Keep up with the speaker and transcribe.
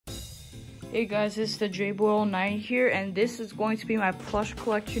Hey guys, it's the JBoy09 here, and this is going to be my plush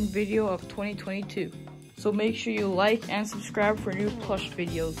collection video of 2022. So make sure you like and subscribe for new plush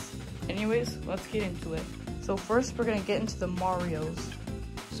videos. Anyways, let's get into it. So first we're gonna get into the Marios.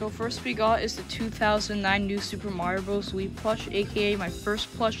 So first we got is the 2009 new Super Mario Bros. Wii plush, aka my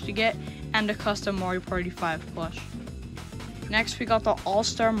first plush to get, and a custom Mario Party 5 plush. Next we got the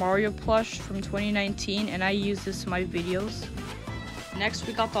All-Star Mario plush from 2019, and I use this in my videos. Next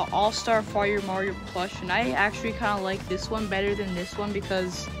we got the All-Star Fire Mario plush, and I actually kind of like this one better than this one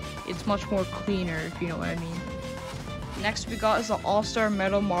because it's much more cleaner, if you know what I mean. Next we got is the All-Star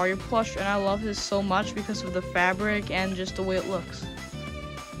Metal Mario plush, and I love this so much because of the fabric and just the way it looks.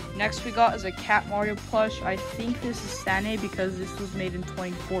 Next we got is a Cat Mario plush. I think this is Sane because this was made in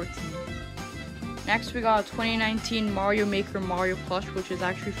 2014. Next we got a 2019 Mario Maker Mario plush, which is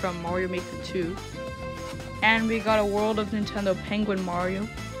actually from Mario Maker 2. And we got a World of Nintendo Penguin Mario.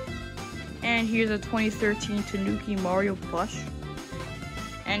 And here's a 2013 Tanuki Mario plush.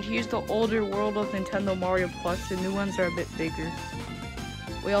 And here's the older World of Nintendo Mario plush. The new ones are a bit bigger.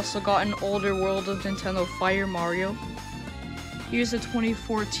 We also got an older World of Nintendo Fire Mario. Here's a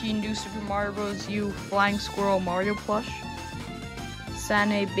 2014 new Super Mario Bros. U Flying Squirrel Mario plush.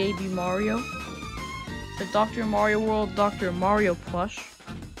 Sane Baby Mario. The Dr. Mario World Dr. Mario plush.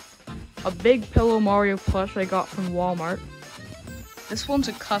 A Big Pillow Mario plush I got from Walmart. This one's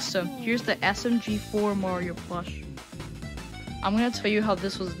a custom. Here's the SMG4 Mario plush. I'm gonna tell you how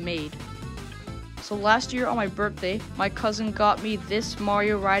this was made. So last year on my birthday, my cousin got me this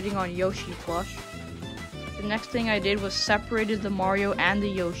Mario riding on Yoshi plush. The next thing I did was separated the Mario and the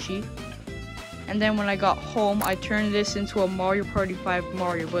Yoshi. And then when I got home, I turned this into a Mario Party 5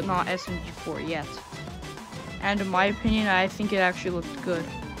 Mario, but not SMG4 yet. And in my opinion, I think it actually looked good.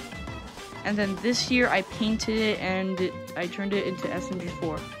 And then this year I painted it and I turned it into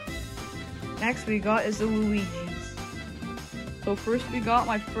SMG4. Next we got is the Luigi's. So first we got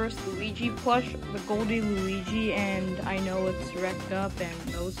my first Luigi plush, the Goldie Luigi, and I know it's wrecked up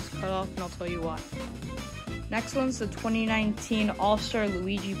and nose is cut off, and I'll tell you why. Next one's the 2019 All-Star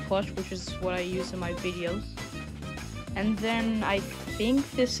Luigi plush, which is what I use in my videos. And then I think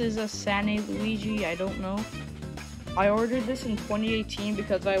this is a Sane Luigi, I don't know. I ordered this in 2018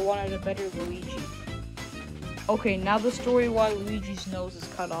 because I wanted a better Luigi. Okay, now the story why Luigi's nose is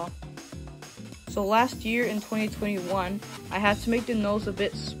cut off. So last year in 2021, I had to make the nose a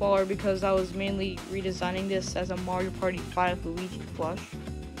bit smaller because I was mainly redesigning this as a Mario Party 5 Luigi plush.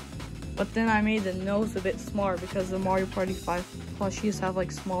 But then I made the nose a bit smaller because the Mario Party 5 plushies have like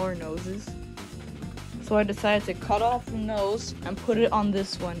smaller noses. So I decided to cut off the nose and put it on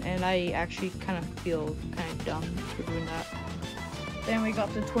this one, and I actually kind of feel kind of dumb for doing that. Then we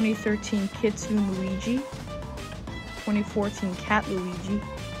got the 2013 Kitsune Luigi, 2014 Cat Luigi,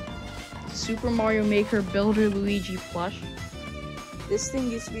 Super Mario Maker Builder Luigi plush. This thing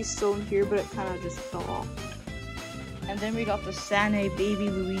used to be sewn here, but it kind of just fell off. And then we got the Sane Baby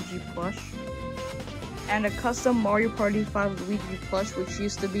Luigi plush. And a custom Mario Party 5 Luigi plush, which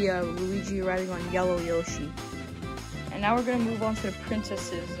used to be a Luigi riding on Yellow Yoshi. And now we're going to move on to the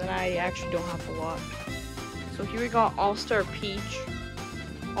princesses, and I actually don't have a lot. So here we got All-Star Peach,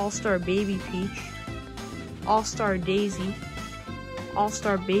 All-Star Baby Peach, All-Star Daisy,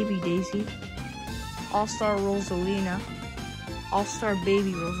 All-Star Baby Daisy, All-Star Rosalina, All-Star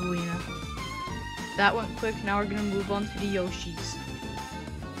Baby Rosalina. That went quick, now we're going to move on to the Yoshis.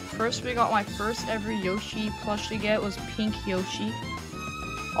 First we got my first ever Yoshi plush to get was Pink Yoshi,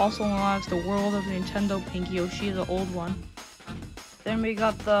 also known as the World of Nintendo Pink Yoshi, the old one. Then we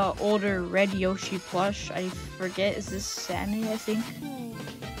got the older Red Yoshi plush, I forget, is this Sane I think?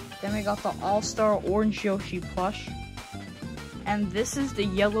 Then we got the All-Star Orange Yoshi plush. And this is the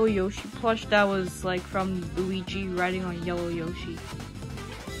Yellow Yoshi plush that was like from Luigi riding on Yellow Yoshi.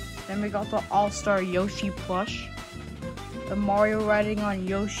 Then we got the All-Star Yoshi plush. The Mario riding on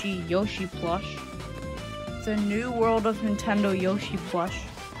Yoshi plush, the new World of Nintendo Yoshi plush,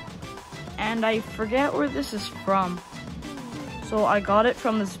 and I forget where this is from. So I got it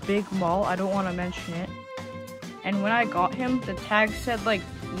from this big mall, I don't want to mention it. And when I got him, the tag said like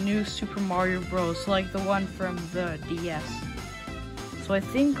new Super Mario Bros, like the one from the DS. So I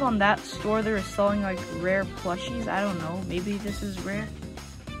think on that store they were selling like rare plushies, I don't know, maybe this is rare.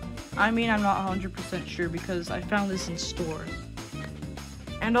 I mean, I'm not 100% sure because I found this in stores.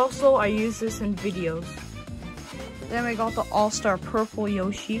 And also, I use this in videos. Then we got the All-Star Purple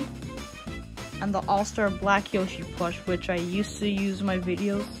Yoshi and the All-Star Black Yoshi plush, which I used to use in my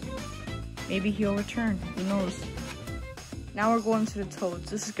videos. Maybe he'll return, who knows. Now we're going to the Toads.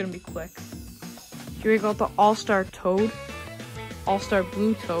 This is gonna be quick. Here we got the All-Star Toad, All-Star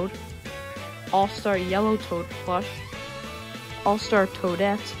Blue Toad, All-Star Yellow Toad plush, All-Star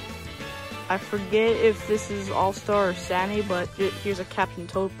Toadette. I forget if this is All-Star or Sandy, but here's a Captain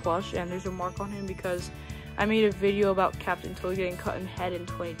Toad plush, and there's a mark on him because I made a video about Captain Toad getting cut in head in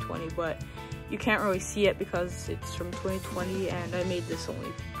 2020, but you can't really see it because it's from 2020, and I made this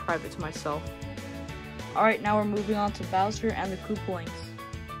only private to myself. Alright, now we're moving on to Bowser and the Koopalings.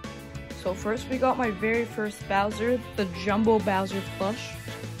 So first we got my very first Bowser, the Jumbo Bowser plush.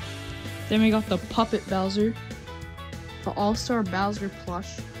 Then we got the Puppet Bowser, the All-Star Bowser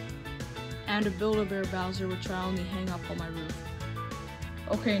plush, and a Build-A-Bear Bowser, which I only hang up on my roof.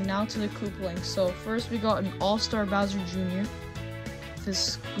 Okay, now to the Koopalings. So first we got an All-Star Bowser Jr.,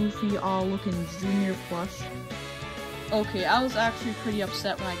 this goofy all-looking junior plush. Okay, I was actually pretty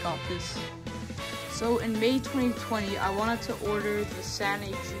upset when I got this. So in May 2020, I wanted to order the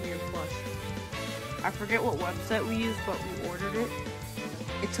Sandy Jr. plush. I forget what website we used, but we ordered it.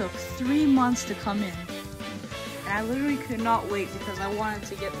 It took 3 months to come in. And I literally could not wait because I wanted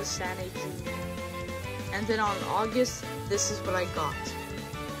to get the Sandy Jr. And then on August, this is what I got.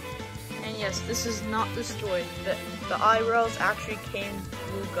 And yes, this is not destroyed. The eyebrows actually came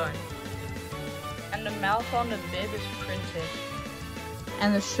glue gun. And the mouth on the bib is printed.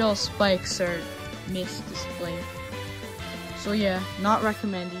 And the shell spikes are misdisplayed. So yeah, not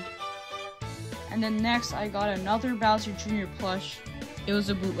recommended. And then next I got another Bowser Jr. plush. It was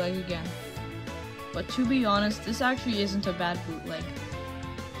a bootleg again. But to be honest, this actually isn't a bad bootleg.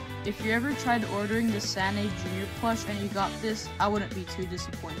 If you ever tried ordering the Sandy Jr. plush and you got this, I wouldn't be too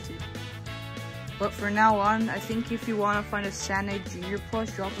disappointed. But for now on, I think if you want to find a Sandy Jr.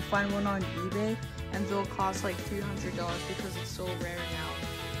 plush, you'll have to find one on eBay, and they'll cost like $300 because it's so rare now.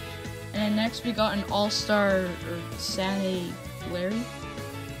 And then next we got an All-Star Sandy Larry.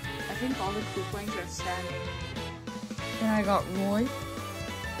 I think all the Koopalings are Sandy. Then I got Roy,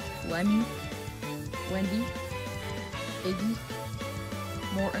 Lemmy, Wendy, Iggy,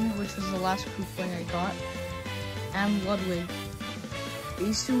 Morton, which was the last Koopaling I got, and Ludwig.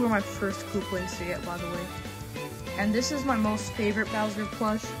 These two were my first Koopalings to get, by the way. And this is my most favorite Bowser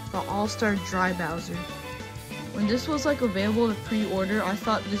plush, the All-Star Dry Bowser. When this was like available to pre-order, I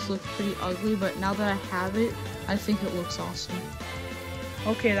thought this looked pretty ugly, but now that I have it, I think it looks awesome.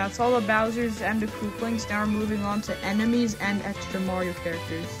 Okay, that's all the Bowsers and the Koopalings. Now we're moving on to enemies and extra Mario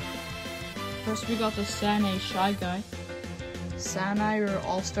characters. First we got the Sandy Shy Guy, Sandy or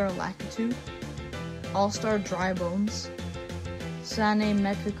All-Star Lakitu, All-Star Dry Bones, Sandy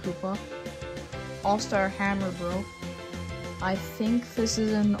Mecha Koopa, All-Star Hammer Bro. I think this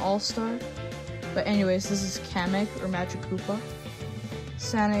is an All-Star, but anyways, this is Kamek or Magic Koopa,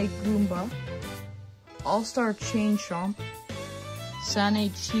 Sandy Goomba, All-Star Chain Chomp,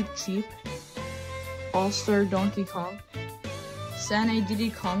 Sandy Cheep Cheep, All-Star Donkey Kong, Sandy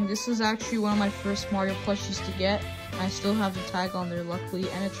Diddy Kong. This is actually one of my first Mario plushies to get. I still have the tag on there luckily,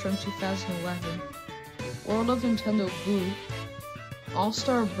 and it's from 2011. World of Nintendo Glue,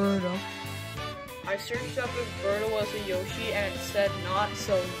 All-Star Birdo. I searched up if Birdo was a Yoshi and it said not,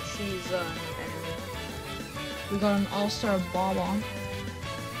 so she's an enemy. We got an All-Star Bob-omb,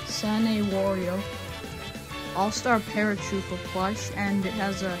 Sandy Wario, All-Star Paratrooper plush, and it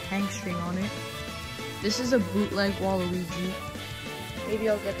has a hang string on it. This is a bootleg Waluigi. Maybe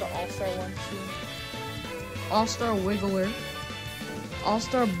I'll get the All-Star one soon. All-Star Wiggler,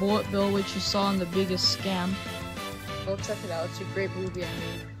 All-Star Bullet Bill, which you saw in The Biggest Scam. Go check it out, it's a great movie I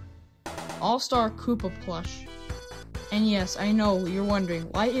made. All-Star Koopa plush. And yes, I know, you're wondering,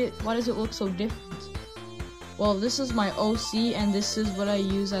 why does it look so different? Well, this is my OC, and this is what I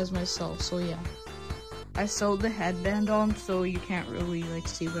use as myself, so yeah. I sewed the headband on, so you can't really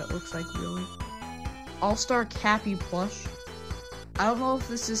see what it looks like really. All-Star Cappy plush. I don't know if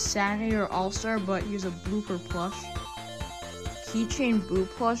this is Sandy or All-Star, but here's a blooper plush. Keychain Boo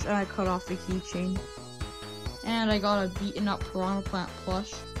plush, and I cut off the keychain. And I got a beaten up Piranha Plant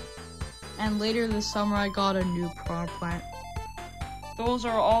plush. And later this summer I got a new Piranha Plant. Those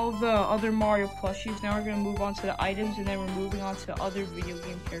are all the other Mario plushies. Now we're going to move on to the items, and then we're moving on to other video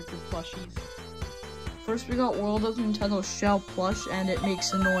game character plushies. First we got World of Nintendo Shell plush, and it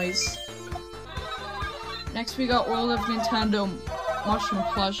makes a noise. Next we got World of Nintendo Mushroom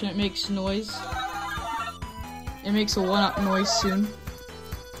plush, and it makes noise. It makes a 1-up noise soon.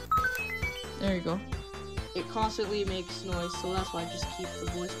 There you go. It constantly makes noise, so that's why I just keep the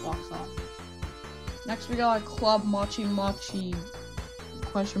voice box off. Next we got a Club Mochi Mochi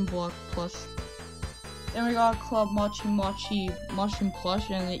question block plush. Then we got a Club Mochi Mochi mushroom plush,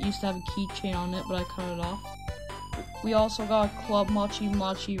 and it used to have a keychain on it, but I cut it off. We also got a Club Mochi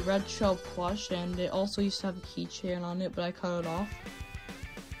Mochi red shell plush, and it also used to have a keychain on it, but I cut it off.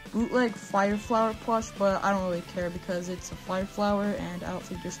 bootleg Fire Flower plush, but I don't really care because it's a Fire Flower and I don't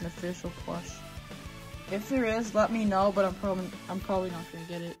think there's an official plush. If there is, let me know, but I'm probably not gonna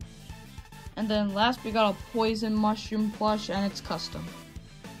get it. And then last we got a Poison Mushroom plush and it's custom.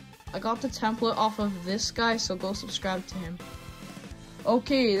 I got the template off of this guy, so go subscribe to him.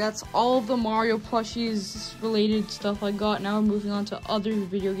 Okay, that's all of the Mario plushies related stuff I got. Now we're moving on to other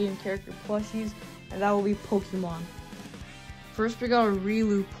video game character plushies, and that will be Pokemon. First we got a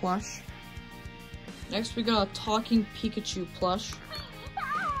Riolu plush. Next we got a Talking Pikachu plush.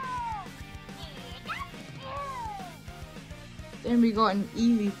 Then we got an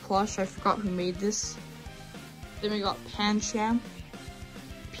Eevee plush, I forgot who made this. Then we got Pancham,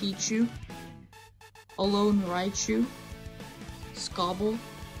 Pichu, Alone Raichu, Scobble,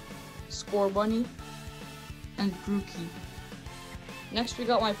 Scorbunny, and Grookey. Next we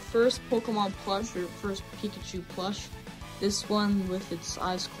got my first Pokemon plush, or first Pikachu plush. This one with its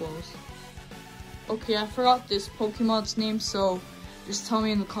eyes closed. Okay, I forgot this Pokemon's name, so just tell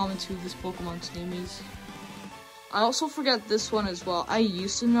me in the comments who this Pokemon's name is. I also forget this one as well. I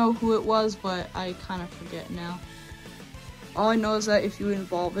used to know who it was, but I kind of forget now. All I know is that if you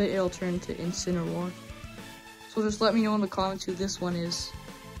involve it, it'll turn into Incineroar. So just let me know in the comments who this one is.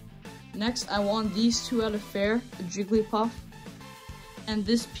 Next, I won these two at a fair, a Jigglypuff, and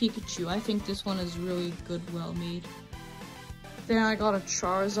this Pikachu. I think this one is really good, well made. Then I got a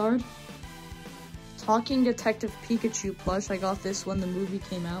Charizard. Talking Detective Pikachu plush. I got this when the movie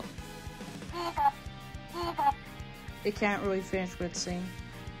came out. It can't really finish what it's saying.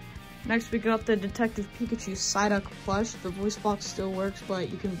 Next we got the Detective Pikachu Psyduck plush. The voice box still works,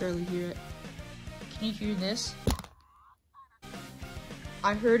 but you can barely hear it. Can you hear this?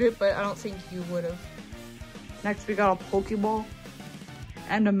 I heard it, but I don't think you would have. Next we got a Pokeball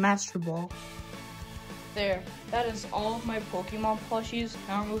and a Master Ball. There, that is all of my Pokemon plushies.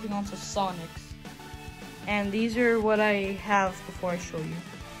 Now we're moving on to Sonics. And these are what I have before I show you.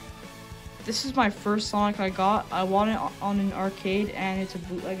 This is my first Sonic I got. I won it on an arcade and it's a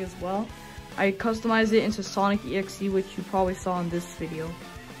bootleg as well. I customized it into Sonic EXE, which you probably saw in this video.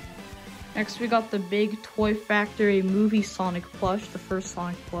 Next we got the Big Toy Factory movie Sonic plush, the first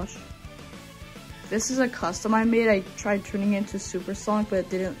Sonic plush. This is a custom I made. I tried turning it into Super Sonic, but it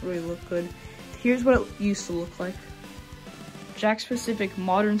didn't really look good. Here's what it used to look like. Jack Specific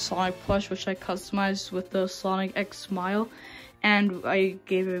Modern Sonic plush, which I customized with the Sonic X Smile, and I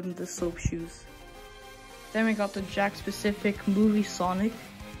gave him the soap shoes. Then we got the Jack Specific Movie Sonic,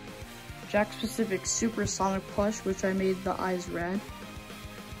 Jack Specific Super Sonic plush, which I made the eyes red.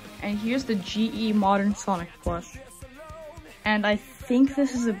 And here's the GE Modern Sonic plush. And I think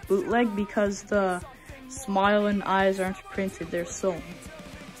this is a bootleg because the smile and eyes aren't printed, they're sewn.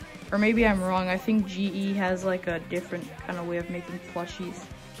 Or maybe I'm wrong, I think GE has like a different kind of way of making plushies.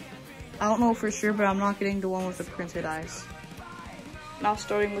 I don't know for sure, but I'm not getting the one with the printed eyes. Now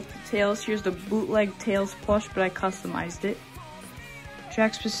starting with the tails, here's the bootleg Tails plush, but I customized it.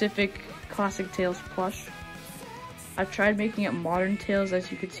 Jack Specific Classic Tails plush. I tried making it modern Tails. As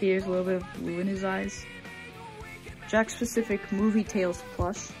you can see, there's a little bit of blue in his eyes. Jack Specific Movie Tails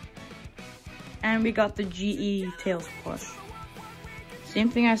plush. And we got the GE Tails plush. Same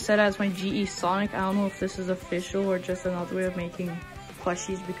thing I said as my GE Sonic. I don't know if this is official or just another way of making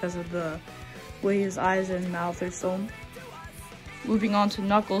plushies because of the way his eyes and mouth are sewn. Moving on to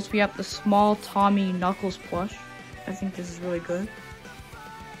Knuckles, we have the small Tommy Knuckles plush. I think this is really good.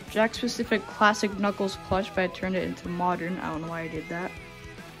 Jack Specific Classic Knuckles plush, but I turned it into modern. I don't know why I did that.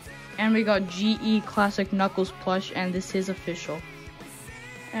 And we got GE Classic Knuckles plush, and this is official.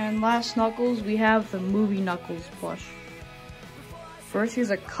 And last Knuckles, we have the movie Knuckles plush. First,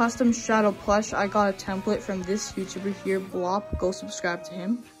 here's a custom shadow plush. I got a template from this YouTuber here, Blop. Go subscribe to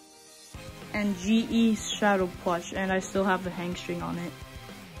him. And GE Shadow plush, and I still have the hang string on it.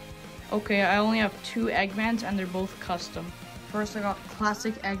 Okay, I only have two Eggmans, and they're both custom. First, I got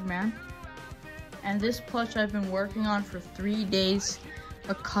Classic Eggman. And this plush I've been working on for 3 days.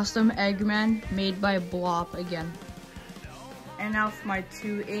 A custom Eggman made by Blop again. And now for my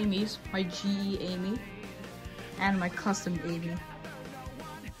two Amy's, my GE Amy and my custom Amy.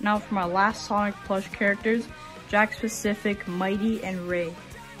 Now for my last Sonic plush characters, Jack Specific, Mighty, and Ray.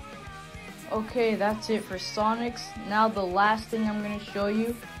 Okay, that's it for Sonics. Now the last thing I'm going to show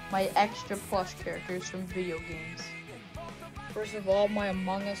you, my extra plush characters from video games. First of all, my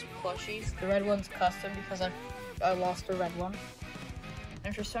Among Us plushies. The red one's custom because I lost the red one.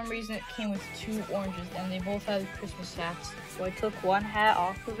 And for some reason it came with two oranges and they both had Christmas hats. So I took one hat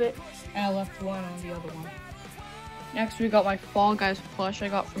off of it and I left one on the other one. Next we got my Fall Guys plush I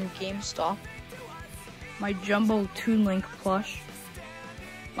got from GameStop. My Jumbo Toon Link plush.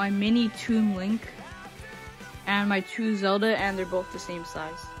 my mini Toon Link, and my 2 Zelda, and they're both the same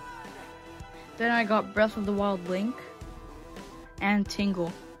size. Then I got Breath of the Wild Link and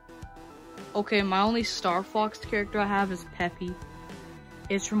Tingle. Okay, my only Star Fox character I have is Peppy.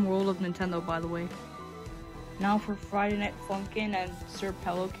 It's from World of Nintendo, by the way. Now for Friday Night Funkin' and Sir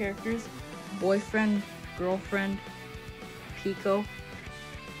Pello characters: Boyfriend, Girlfriend, Pico.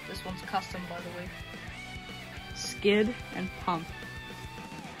 This one's custom, by the way. Skid and Pump.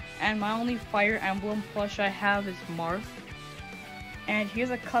 And my only Fire Emblem plush I have is Marth. And here's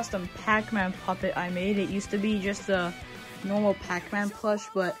a custom Pac-Man puppet I made. It used to be just a normal Pac-Man plush,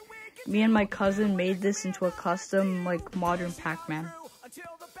 but me and my cousin made this into a custom, like, modern Pac-Man.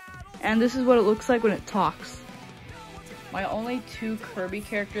 And this is what it looks like when it talks. My only 2 Kirby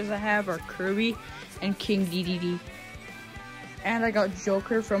characters I have are Kirby and King DDD. And I got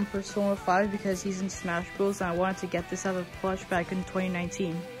Joker from Persona 5 because he's in Smash Bros. And I wanted to get this as a plush back in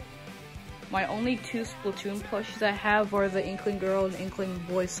 2019. My only 2 Splatoon plushies I have are the Inkling Girl and Inkling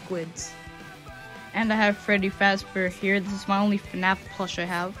Boy Squids. And I have Freddy Fazbear here. This is my only FNAF plush I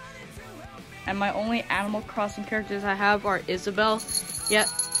have. And my only Animal Crossing characters I have are Isabelle. Yep,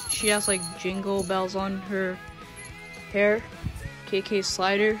 she has like jingle bells on her hair. KK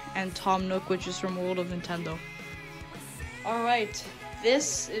Slider and Tom Nook, which is from World of Nintendo. Alright,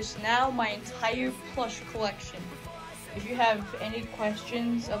 this is now my entire plush collection. If you have any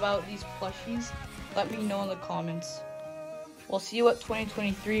questions about these plushies, let me know in the comments. We'll see what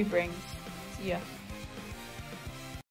 2023 brings. See ya.